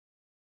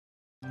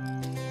Ted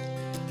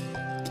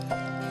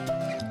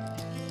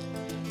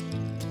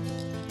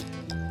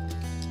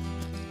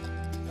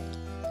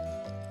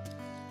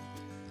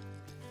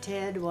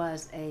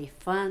was a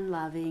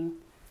fun-loving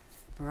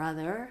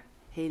brother.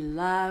 He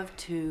loved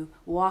to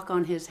walk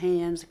on his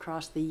hands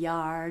across the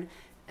yard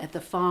at the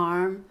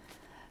farm.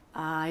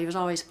 He was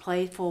always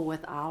playful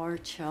with our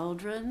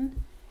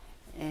children,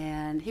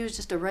 and he was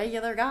just a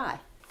regular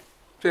guy.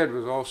 Ted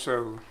was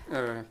also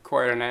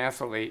quite an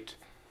athlete.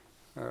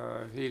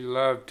 He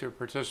loved to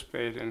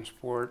participate in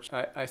sports.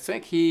 I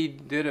think he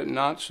did it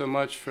not so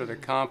much for the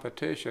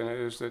competition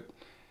as that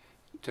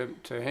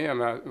to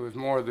him it was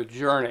more the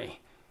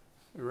journey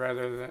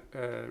rather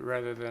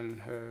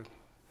than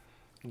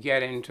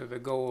getting to the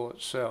goal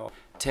itself.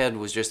 Ted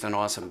was just an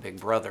awesome big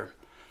brother.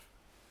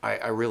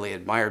 I really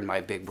admired my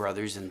big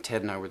brothers, and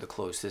Ted and I were the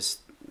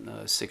closest,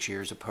 6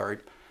 years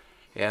apart.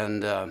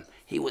 And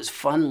he was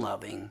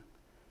fun-loving.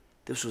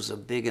 This was a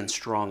big and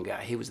strong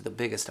guy. He was the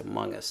biggest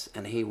among us,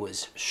 and he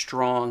was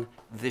strong,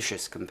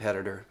 vicious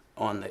competitor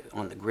on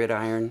the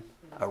gridiron,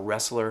 a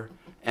wrestler,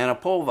 and a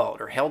pole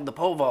vaulter. Held the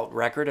pole vault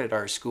record at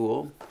our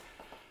school.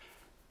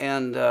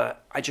 And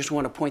I just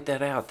want to point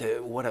that out.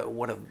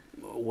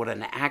 What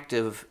an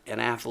active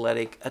and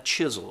athletic, a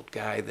chiseled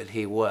guy that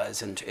he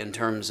was in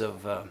terms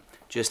of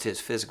just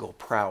his physical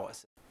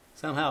prowess.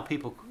 Somehow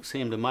people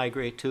seemed to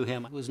migrate to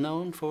him. He was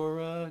known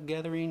for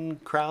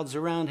gathering crowds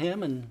around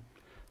him and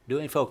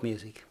doing folk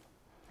music.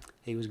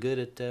 He was good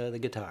at the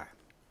guitar.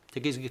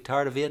 Took his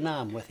guitar to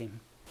Vietnam with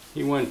him.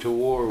 He went to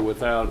war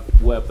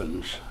without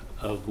weapons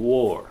of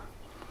war.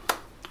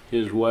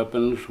 His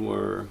weapons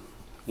were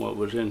what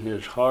was in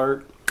his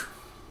heart,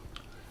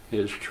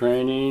 his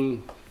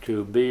training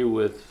to be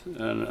with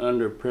an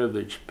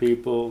underprivileged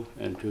people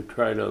and to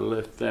try to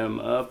lift them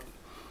up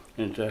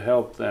and to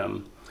help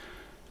them.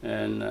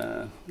 And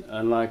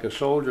unlike a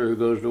soldier who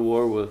goes to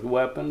war with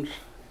weapons,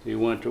 he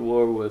went to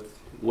war with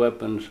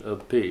weapons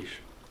of peace.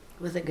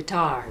 With a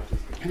guitar,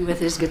 with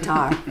his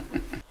guitar.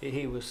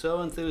 He was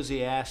so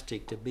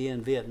enthusiastic to be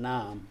in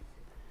Vietnam.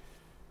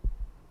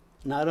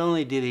 Not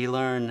only did he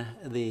learn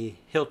the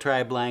Hill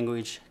Tribe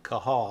language,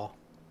 Kahal,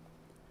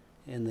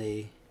 in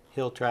the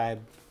Hill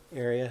Tribe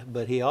area,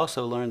 but he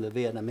also learned the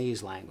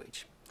Vietnamese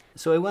language.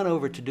 So he went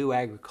over to do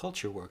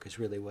agriculture work is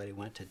really what he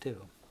went to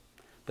do.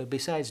 But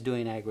besides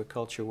doing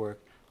agriculture work,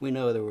 we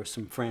know there were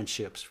some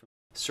friendships.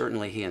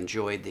 Certainly he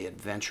enjoyed the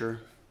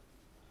adventure,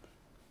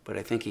 but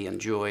I think he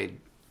enjoyed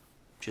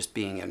just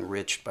being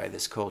enriched by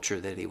this culture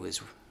that he was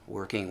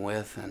working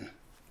with and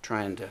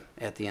trying to,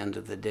 at the end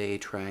of the day,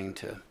 trying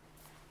to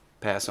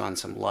pass on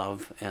some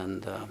love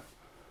and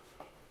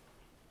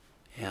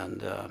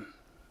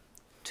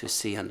to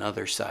see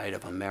another side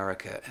of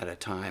America at a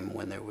time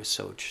when there was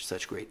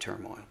such great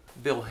turmoil.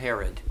 Bill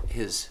Harrod,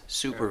 his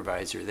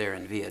supervisor there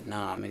in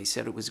Vietnam, and he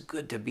said it was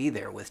good to be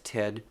there with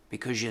Ted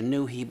because you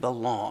knew he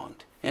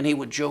belonged. And he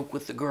would joke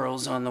with the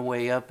girls on the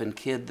way up and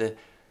kid the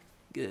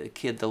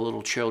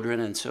little children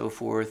and so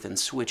forth, and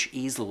switch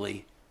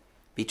easily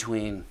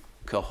between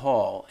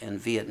Kahal and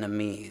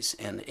Vietnamese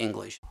and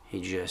English. He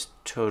just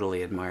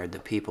totally admired the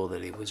people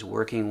that he was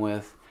working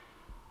with,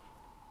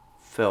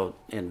 felt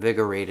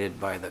invigorated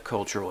by the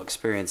cultural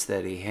experience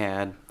that he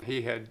had.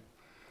 He had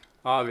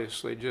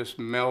obviously just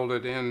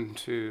melded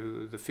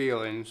into the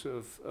feelings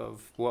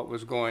of what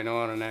was going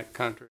on in that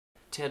country.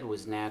 Ted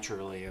was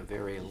naturally a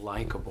very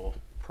likable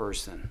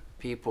person.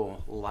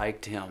 People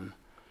liked him,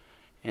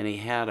 and he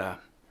had a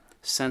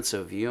sense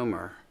of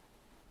humor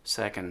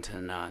second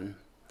to none,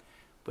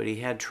 but he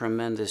had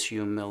tremendous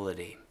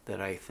humility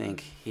that I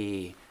think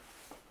he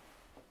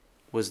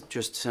was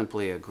just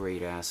simply a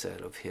great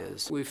asset of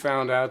his. We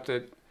found out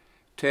that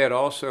Ted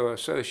also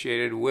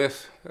associated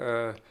with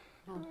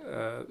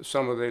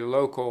some of the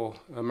local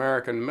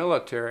American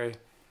military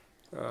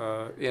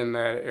in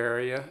that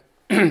area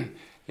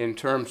in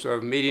terms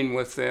of meeting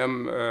with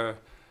them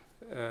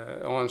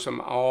on some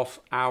off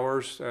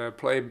hours,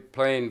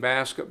 playing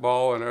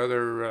basketball and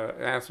other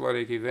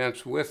athletic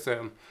events with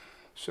them.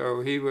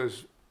 So he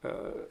was,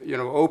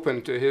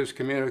 open to his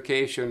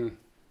communication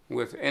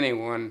with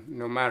anyone,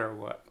 no matter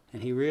what.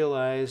 And he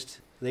realized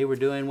they were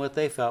doing what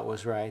they felt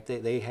was right.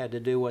 They had to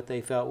do what they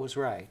felt was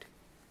right.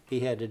 He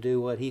had to do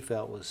what he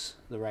felt was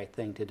the right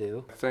thing to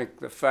do. I think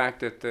the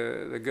fact that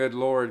the good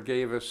Lord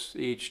gave us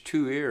each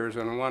 2 ears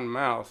and 1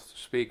 mouth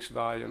speaks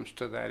volumes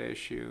to that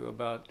issue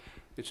about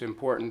it's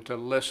important to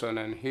listen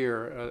and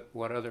hear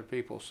what other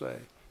people say.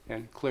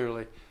 And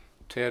clearly,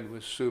 Ted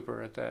was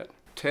super at that.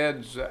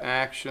 Ted's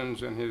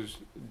actions and his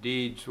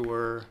deeds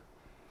were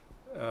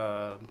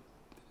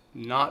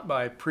not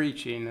by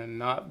preaching and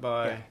not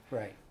by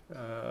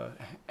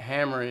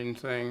hammering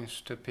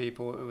things to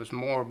people. It was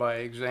more by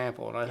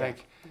example. And I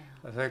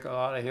think a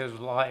lot of his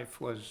life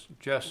was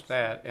just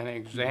that, an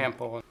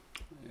example.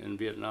 In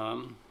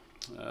Vietnam,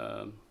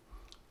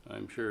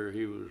 I'm sure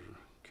he was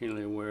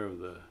keenly aware of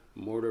the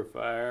mortar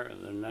fire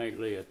and the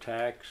nightly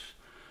attacks.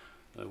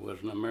 There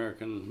was an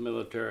American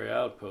military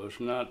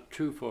outpost not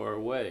too far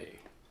away,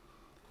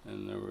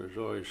 and there was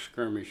always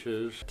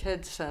skirmishes.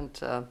 Ted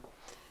sent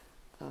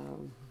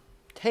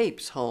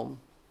tapes home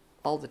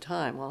all the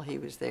time while he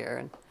was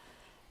there,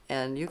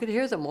 and you could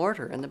hear the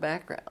mortar in the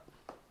background.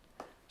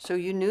 So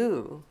you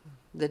knew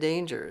the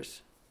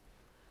dangers.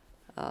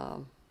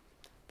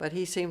 But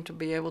he seemed to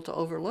be able to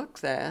overlook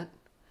that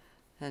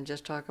and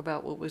just talk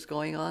about what was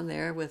going on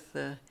there with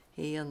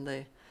he and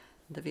the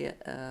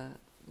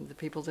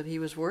people that he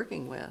was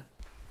working with.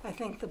 I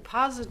think the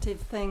positive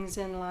things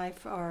in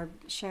life are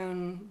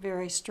shown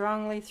very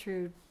strongly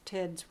through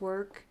Ted's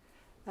work.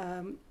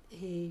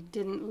 He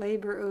didn't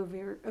labor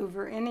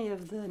over any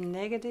of the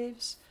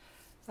negatives.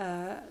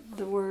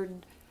 The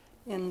word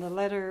in the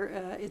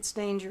letter, it's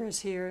dangerous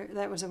here,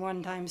 that was a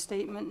one-time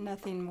statement,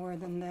 nothing more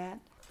than that.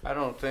 I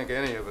don't think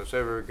any of us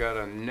ever got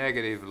a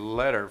negative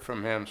letter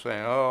from him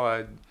saying, oh,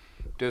 I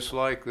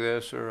dislike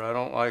this or I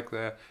don't like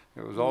that.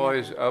 It was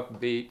always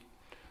upbeat,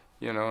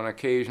 you know, an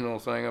occasional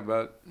thing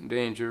about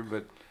danger,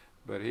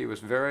 but he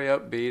was very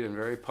upbeat and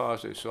very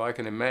positive. So I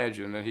can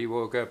imagine that he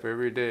woke up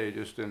every day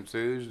just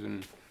enthused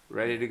and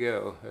ready to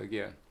go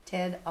again.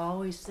 Ted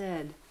always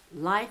said,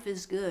 life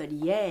is good,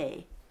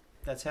 yay.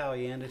 That's how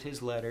he ended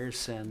his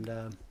letters,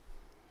 and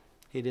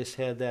he just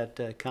had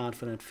that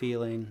confident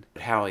feeling.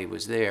 How he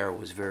was there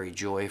was very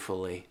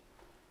joyfully,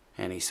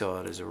 and he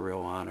saw it as a real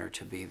honor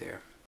to be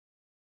there.